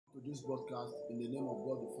to this broadcast in the name of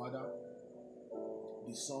God the Father,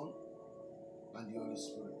 the Son, and the Holy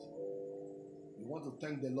Spirit. We want to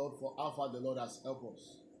thank the Lord for how far the Lord has helped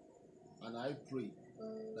us. And I pray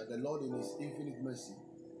that the Lord in His infinite mercy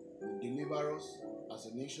will deliver us as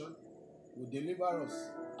a nation, will deliver us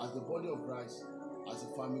as the body of Christ, as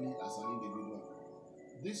a family, as an individual.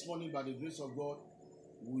 This morning, by the grace of God,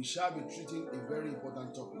 we shall be treating a very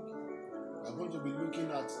important topic. We are going to be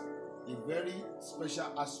looking at a very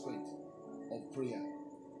special aspect of prayer.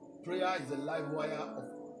 Prayer is the life wire of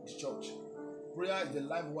the church. Prayer is the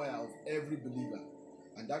life wire of every believer.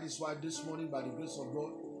 And that is why this morning, by the grace of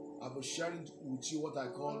God, I will share with you what I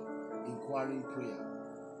call inquiring prayer.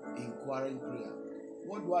 Inquiring prayer.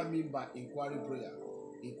 What do I mean by inquiring prayer?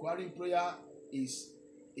 Inquiring prayer is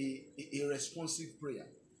a responsive prayer.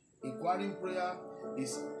 Inquiring prayer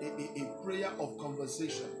is a prayer of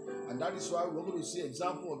conversation. And that is why we're going to see an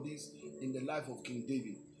example of this in the life of King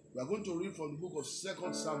David. We are going to read from the book of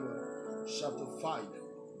 2 Samuel, chapter 5,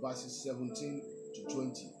 verses 17 to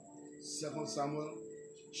 20. 2 Samuel,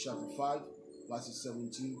 chapter 5, verses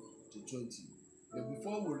 17 to 20. But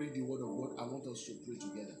before we read the word of God, I want us to pray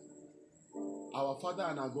together. Our Father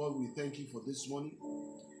and our God, we thank you for this morning.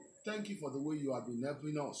 Thank you for the way you have been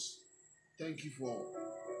helping us. Thank you for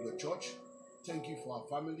your church. Thank you for our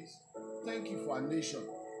families. Thank you for our nation.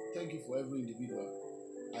 Thank you for every individual.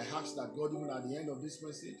 I ask that God, even at the end of this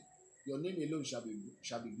message, your name alone shall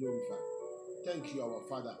be glorified. Thank you, our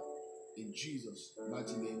Father. In Jesus'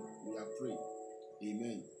 mighty name, we have prayed.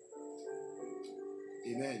 Amen.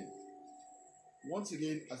 Amen. Once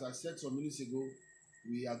again, as I said some minutes ago,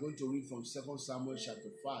 we are going to read from 2 Samuel chapter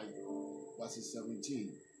 5, verses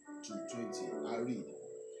 17 to 20. I read.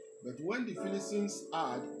 But when the Philistines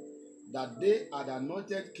heard that they had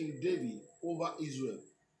anointed King David over Israel,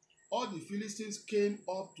 all the Philistines came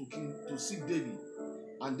up to seek David,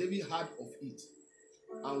 and David heard of it,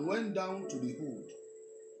 and went down to the hold.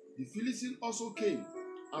 The Philistines also came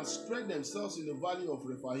and spread themselves in the valley of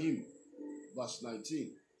Rephaim. Verse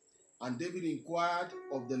 19. And David inquired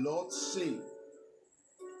of the Lord, saying,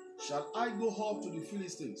 Shall I go up to the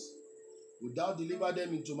Philistines? Wilt thou deliver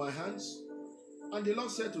them into my hands? And the Lord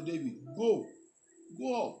said to David, Go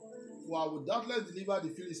up, for I will doubtless deliver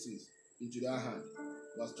the Philistines into their hand.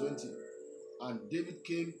 Verse 20. And David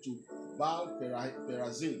came to Baal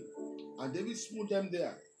Perazim, and David smote them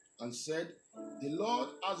there, and said, The Lord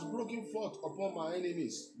has broken forth upon my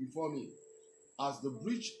enemies before me, as the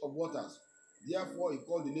breach of waters. Therefore he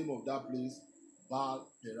called the name of that place Baal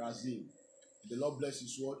Perazim. The Lord bless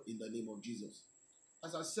His word in the name of Jesus.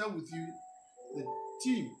 As I said with you, the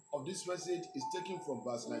theme of this message is taken from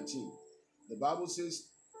verse 19. The Bible says,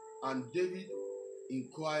 And David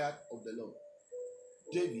inquired of the Lord.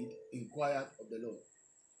 David inquired of the Lord.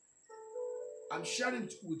 I'm sharing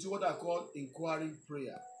with you what I call inquiring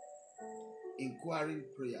prayer. Inquiring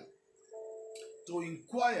prayer. To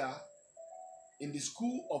inquire in the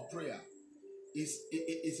school of prayer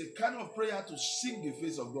is a kind of prayer to seek the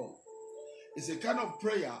face of God. It's a kind of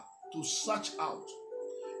prayer to search out.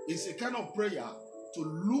 It's a kind of prayer to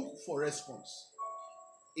look for response.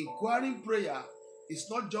 Inquiring prayer is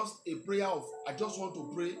not just a prayer of I just want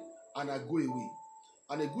to pray and I go away.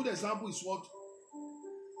 And a good example is what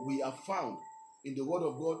we have found in the Word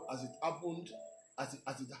of God as it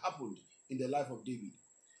happened in the life of David.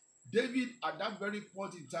 David, at that very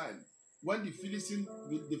point in time, when the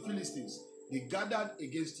Philistines they gathered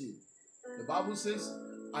against him, the Bible says,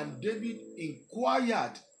 and David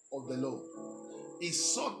inquired of the Lord. He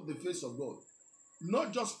sought the face of God,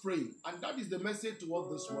 not just praying. And that is the message to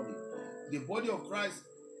us this morning. The body of Christ,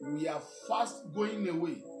 we are fast going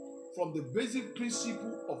away from the basic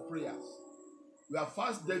principle of prayers. We are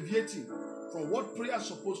fast deviating from what prayer is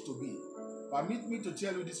supposed to be. Permit me to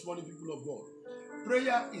tell you this morning, people of God,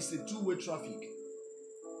 prayer is a two-way traffic.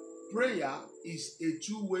 Prayer is a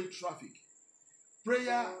two-way traffic.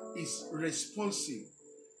 Prayer is responsive.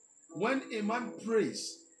 When a man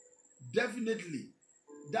prays, definitely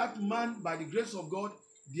that man, by the grace of God,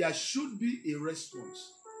 there should be a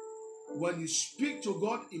response. When you speak to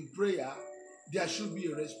God in prayer, there should be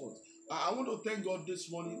a response. I want to thank God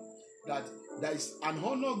this morning that there is an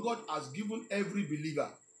honor God has given every believer.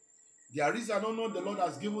 There is an honor the Lord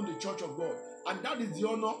has given the church of God, and that is the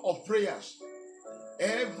honor of prayers.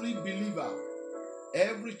 Every believer,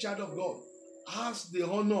 every child of God has the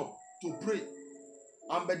honor to pray.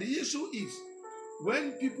 But the issue is,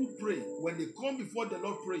 when people pray, when they come before the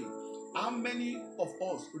Lord pray, how many of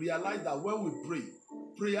us realize that when we pray,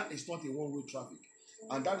 prayer is not a one-way traffic?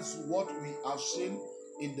 And that is what we have seen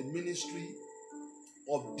in the ministry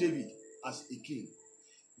of David as a king.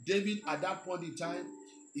 David, at that point in time,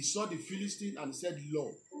 he saw the Philistine and said,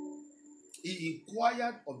 Lord. He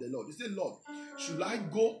inquired of the Lord. He said, Lord, should I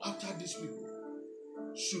go after these people?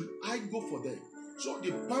 Should I go for them? So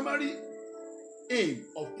the primary aim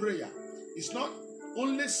of prayer is not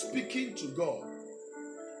only speaking to God,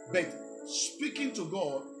 but speaking to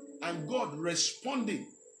God and God responding,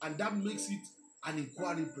 and that makes it an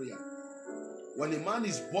inquiring prayer. When a man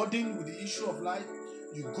is burdened with the issue of life,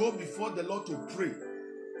 you go before the Lord to pray.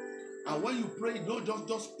 And when you pray, you don't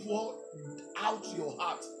just pour out your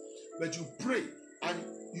heart, but you pray and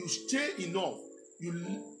you stay enough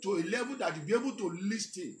to a level that you'll be able to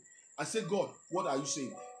listen and say, God, what are you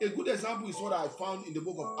saying? A good example is what I found in the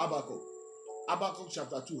book of Habakkuk. Habakkuk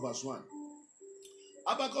chapter 2 verse 1.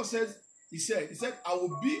 Habakkuk says, he said, I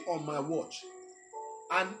will be on my watch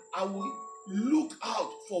and I will look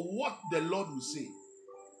out for what the Lord will say.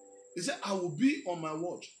 He said, I will be on my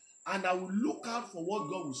watch and I will look out for what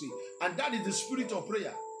God will say. And that is the spirit of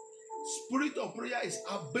prayer. Spirit of prayer is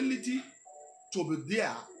ability to be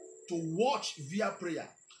there to watch via prayer.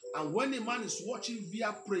 And when a man is watching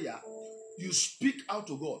via prayer, you speak out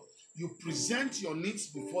to God. You present your needs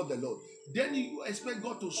before the Lord. Then you expect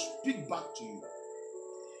God to speak back to you.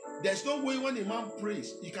 There's no way when a man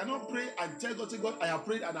prays, he cannot pray and tell God, say, God, I have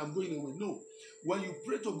prayed and I'm going away. No. When you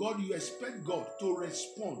pray to God, you expect God to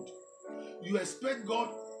respond. You expect God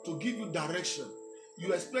to give you direction.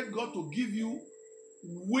 You expect God to give you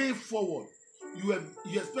way forward. You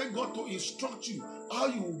expect God to instruct you how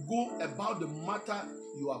you will go about the matter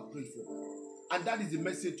you have prayed for. And that is the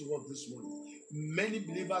message to us this morning. Many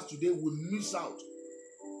believers today will miss out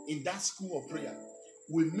in that school of prayer.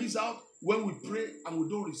 We miss out when we pray and we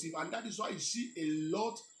don't receive. And that is why you see a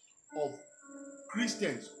lot of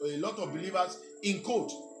Christians, or a lot of believers, in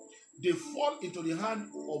quote, they fall into the hand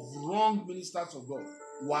of wrong ministers of God.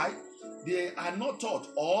 Why? They are not taught,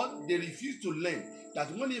 or they refuse to learn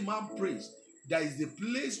that when a man prays, there is the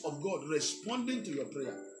place of God responding to your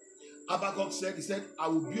prayer. Habakkuk said, he said, I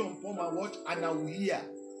will be upon my watch and I will hear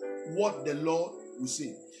what the Lord will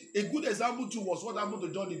say. A good example too was what happened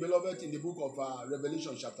to John the Beloved in the book of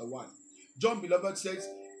Revelation chapter 1. John Beloved says,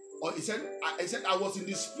 or he said, I was in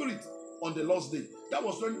the spirit on the last day. That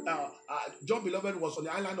was when John Beloved was on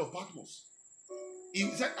the island of Patmos. He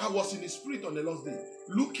said, I was in the spirit on the last day,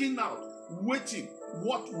 looking out, waiting.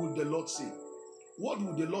 What would the Lord say? What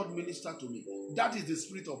would the Lord minister to me? That is the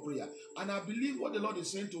spirit of prayer. And I believe what the Lord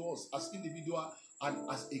is saying to us as individual and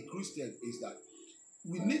as a Christian is that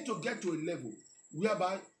we need to get to a level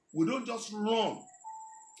whereby we don't just run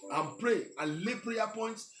and pray and lay prayer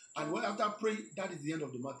points, and when after pray, that is the end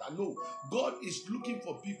of the matter. No, God is looking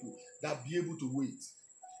for people that be able to wait,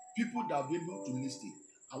 people that be able to listen.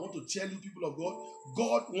 I want to tell you, people of God,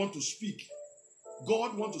 God wants to speak.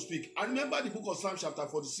 God wants to speak. And remember the book of Psalm chapter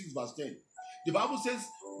 46 verse 10. The Bible says,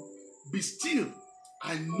 be still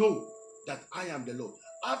and know that I am the Lord.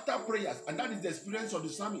 After prayers, and that is the experience of the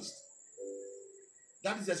psalmist.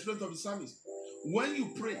 That is the experience of the psalmist. When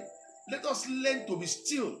you pray, let us learn to be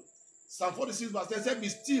still. Psalm 46 verse 10 says, be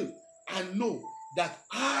still and know that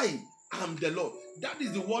I am the Lord. That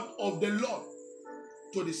is the word of the Lord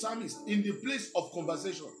to the psalmist in the place of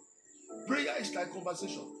conversation. Prayer is like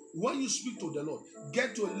conversation. When you speak to the Lord,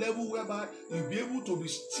 get to a level whereby you'll be able to be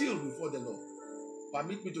still before the Lord.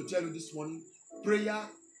 Permit me to tell you this morning, prayer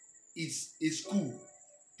is a school.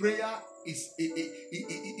 Prayer is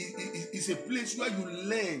a place where you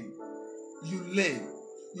learn. You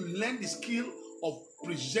learn the skill of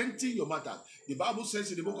presenting your matter. The Bible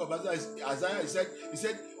says in the book of Isaiah, he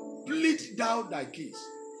said, plead thou thy case.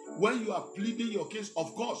 When you are pleading your case,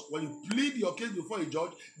 of course, when you plead your case before a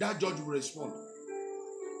judge, that judge will respond.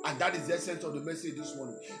 And that is the essence of the message this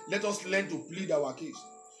morning. Let us learn to plead our case.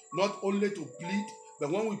 Not only to plead,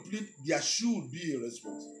 but when we plead, there should be a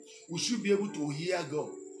response. We should be able to hear God.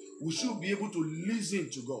 We should be able to listen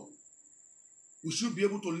to God. We should be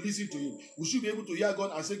able to listen to Him. We should be able to hear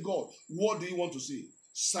God and say, God, what do you want to say?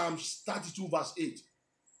 Psalm 32 verse 8.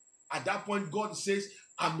 At that point, God says,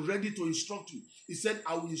 I'm ready to instruct you. He said,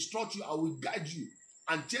 I will instruct you, I will guide you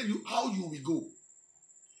and tell you how you will go.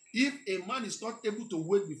 If a man is not able to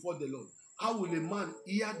wait before the Lord, how will a man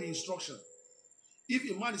hear the instruction? If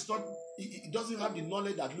a man is not, he doesn't have the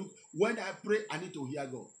knowledge that, look, when I pray, I need to hear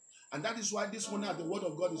God. And that is why this morning the word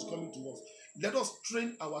of God is coming to us. Let us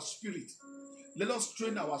train our spirit. Let us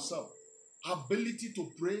train ourselves. Ability to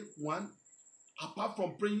pray, one. Apart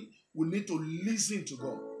from praying, we need to listen to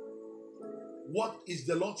God. What is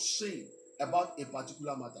the Lord saying about a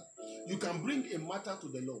particular matter? You can bring a matter to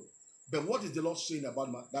the Lord, but what is the Lord saying about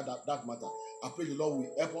that matter? I pray the Lord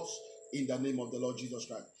will help us in the name of the Lord Jesus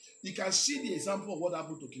Christ. You can see the example of what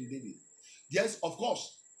happened to King David. Yes, of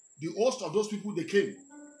course, The host of those people, they came.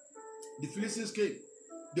 The Philistines came.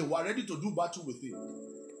 They were ready to do battle with him.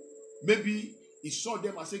 Maybe he saw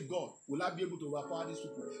them and said, God, will I be able to overpower these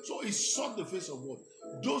people? So he sought the face of God.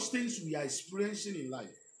 Those things we are experiencing in life,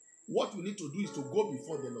 what we need to do is to go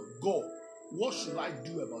before the Lord. God, what should I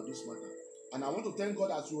do about this matter? And I want to thank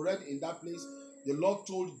God, as we read in that place, the Lord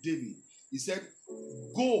told David, he said,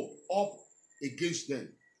 go up against them.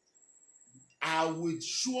 I will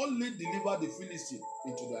surely deliver the Philistines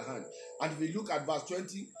into their hand. And if we look at verse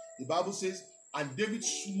 20, the Bible says, and David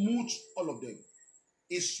smote all of them.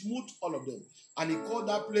 He smote all of them. And he called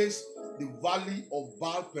that place the valley of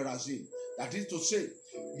Baal Perazim. That is to say,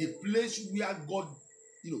 the place where God,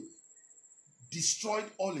 destroyed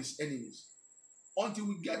all his enemies. Until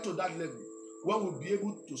we get to that level, where we'll be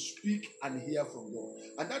able to speak and hear from God.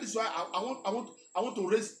 And that is why I want to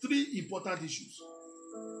raise three important issues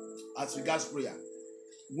as regards prayer.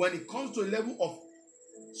 When it comes to a level of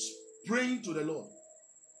praying to the Lord,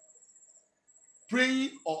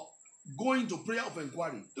 praying or going to prayer of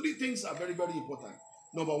inquiry, three things are very, very important.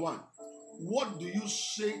 Number one, what do you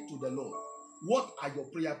say to the Lord? What are your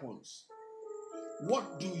prayer points?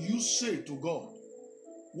 What do you say to God?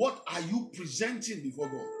 What are you presenting before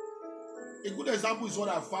God? A good example is what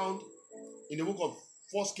I found in the book of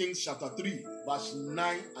 1 Kings chapter 3, verse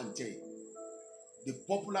 9 and 10. The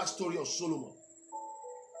popular story of Solomon.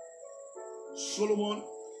 Solomon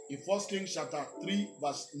in 1 Kings chapter 3,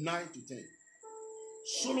 verse 9 to 10.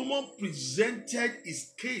 Solomon presented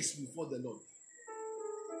his case before the Lord.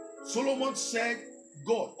 Solomon said,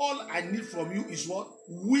 God, all I need from you is what?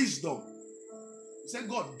 Wisdom. He said,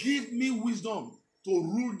 God, give me wisdom to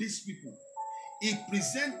rule these people. He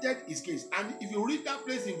presented his case. And if you read that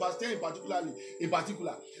place in verse 10 in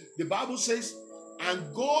particular, the Bible says,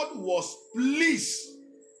 and God was pleased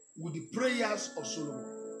with the prayers of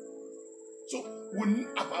Solomon. So,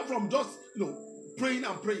 apart from just, praying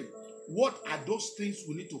and praying, what are those things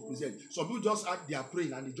we need to present? Some people just add they are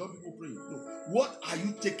praying and they join people praying. No. What are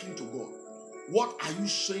you taking to God? What are you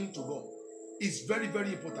saying to God? It's very,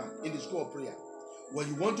 very important in the school of prayer. When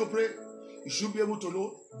you want to pray, you should be able to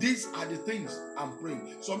know these are the things I'm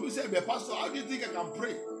praying. Some people say, but Pastor, how do you think I can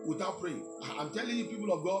pray without praying? I'm telling you,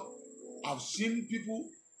 people of God, I've seen people,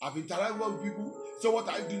 I've interacted with people. So what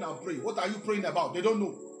are you doing and praying? What are you praying about? They don't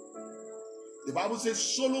know. The Bible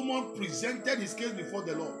says Solomon presented his case before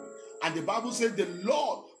the Lord. And the Bible says the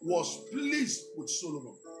Lord was pleased with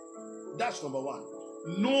Solomon. That's number one.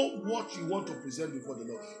 Know what you want to present before the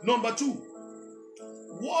Lord. Number two,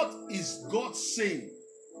 what is God saying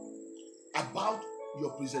about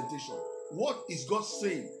your presentation? What is God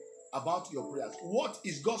saying about your prayers? What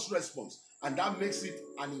is God's response? And that makes it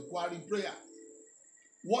an inquiring prayer.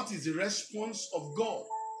 What is the response of God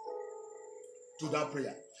to that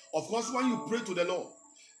prayer? Of course, when you pray to the Lord,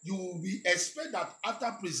 you will be expect that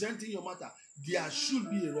after presenting your matter, there should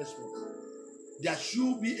be a response. There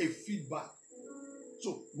should be a feedback.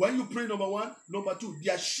 So when you pray, number one, number two,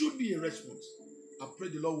 there should be a response. I pray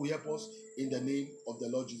the Lord will help us in the name of the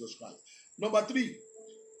Lord Jesus Christ. Number three,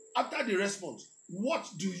 after the response, what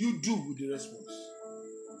do you do with the response?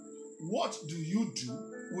 What do you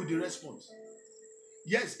do with the response?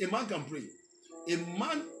 Yes, a man can pray. A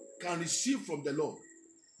man can receive from the Lord.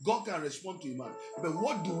 God can respond to a man. But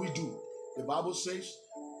what do we do? The Bible says,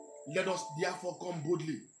 let us therefore come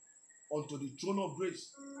boldly unto the throne of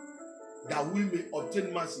grace, that we may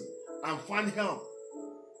obtain mercy and find help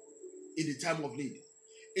in the time of need.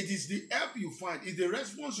 It is the help you find, it's the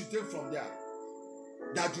response you take from there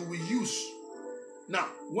that you will use. Now,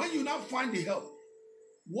 when you now find the help,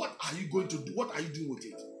 what are you going to do? What are you doing with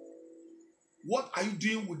it? What are you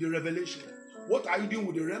doing with the revelation? What are you doing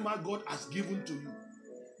with the rhema God has given to you?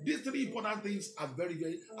 These three important things are very,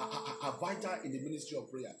 very are vital in the ministry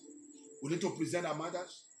of prayer. We need to present our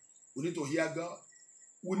matters. We need to hear God.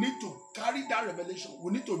 We need to carry that revelation.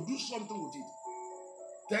 We need to do something with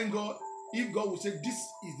it. Thank God, if God will say, this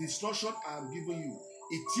is the instruction I am giving you.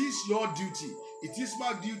 It is your duty. It is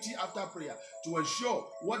my duty after prayer to ensure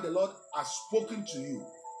what the Lord has spoken to you.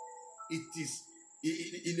 It is,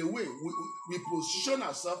 in a way, we position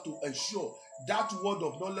ourselves to ensure that word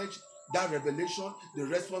of knowledge, that revelation, the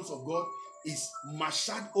response of God is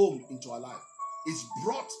marshaled home into our life. It's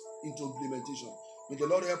brought into implementation. May the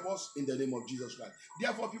Lord help us in the name of Jesus Christ.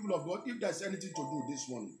 Therefore, people of God, if there's anything to do this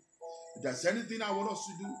morning, if there's anything I want us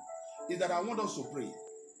to do, is that I want us to pray.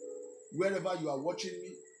 Wherever you are watching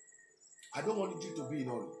me, I don't want you to be in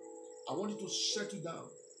a hurry. I want you to settle down.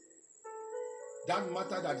 That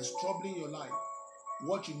matter that is troubling your life,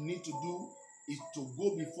 what you need to do is to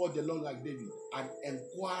go before the Lord like David and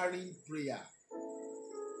inquiring prayer.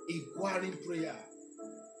 Inquiring prayer.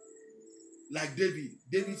 Like David.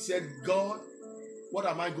 David said, God, what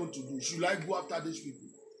am I going to do? Should I go after these people?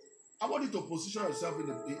 I want you to position yourself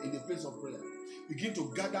in the place of prayer. Begin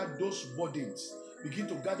to gather those burdens. Begin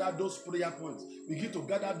to gather those prayer points. Begin to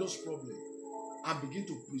gather those problems. And begin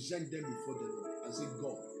to present them before the Lord. And say,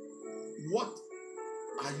 God,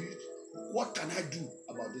 what can I do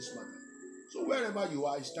about this matter? So wherever you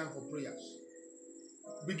are, it's time for prayers.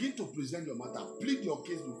 Begin to present your matter. Plead your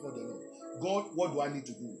case before the Lord. God, what do I need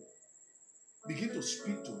to do? Begin to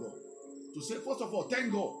speak to God. To say, first of all,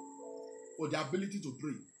 thank God for the ability to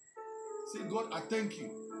pray. Say, God, I thank you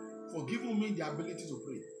for giving me the ability to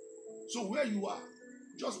pray. So where you are,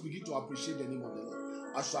 just begin to appreciate the name of the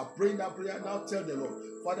Lord. As you are praying that prayer, now tell the Lord,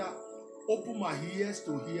 Father, open my ears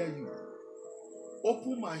to hear you.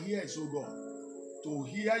 Open my ears, oh God, to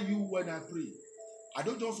hear you when I pray. I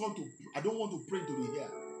don't want to pray to the ear.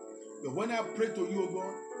 But when I pray to you, oh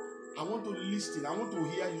God, I want to listen. I want to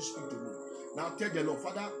hear you speak to me. Now tell the Lord,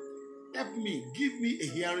 Father, help me. Give me a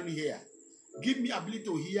hearing ear. Give me ability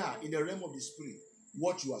to hear in the realm of the Spirit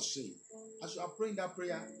what you are saying. As you are praying that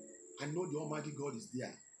prayer, I know the Almighty God is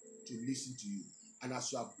there to listen to you. And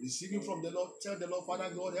as you are receiving from the Lord, tell the Lord,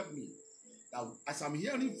 Father God, help me. That as I'm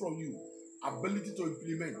hearing from you, ability to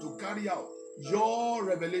implement, to carry out your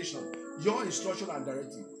revelation, your instruction and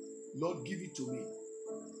directive, Lord, give it to me.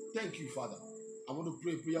 Thank you, Father. I want to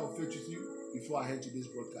pray a prayer of faith with you before I head to this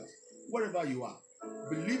broadcast. Wherever you are,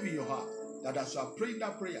 believe in your heart that as you are praying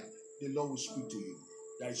that prayer, the Lord will speak to you.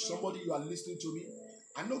 There is somebody you are listening to me.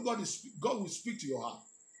 I know God will speak to your heart.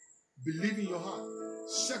 Believe in your heart.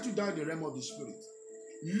 Settle down in the realm of the Spirit.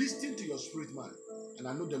 Listen to your spirit man. And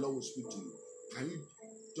I know the Lord will speak to you. Can you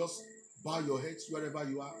just bow your heads wherever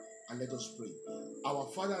you are and let us pray. Our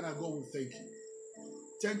Father and our God will thank you.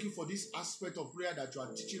 Thank you for this aspect of prayer that you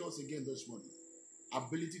are teaching us again this morning.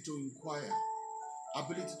 Ability to inquire.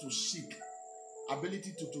 Ability to seek.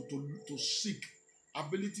 Ability to seek.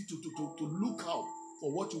 Ability to look out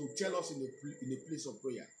for what you will tell us in the place of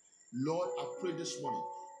prayer. Lord, I pray this morning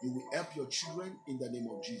you will help your children in the name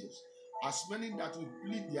of Jesus. As many that will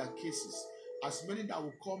plead their cases, as many that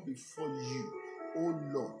will come before you, oh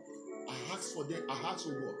Lord, I ask for them, I ask,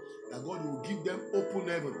 oh God, that God will give them open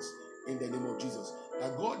heavens in the name of Jesus.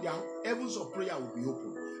 That God, their heavens of prayer will be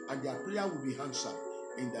open and their prayer will be answered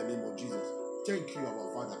in the name of Jesus. Thank you,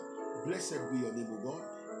 our Father. Blessed be your name, O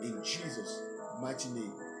God. In Jesus' mighty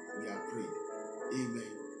name, we are praying.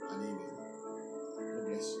 Amen and amen. God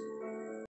bless you.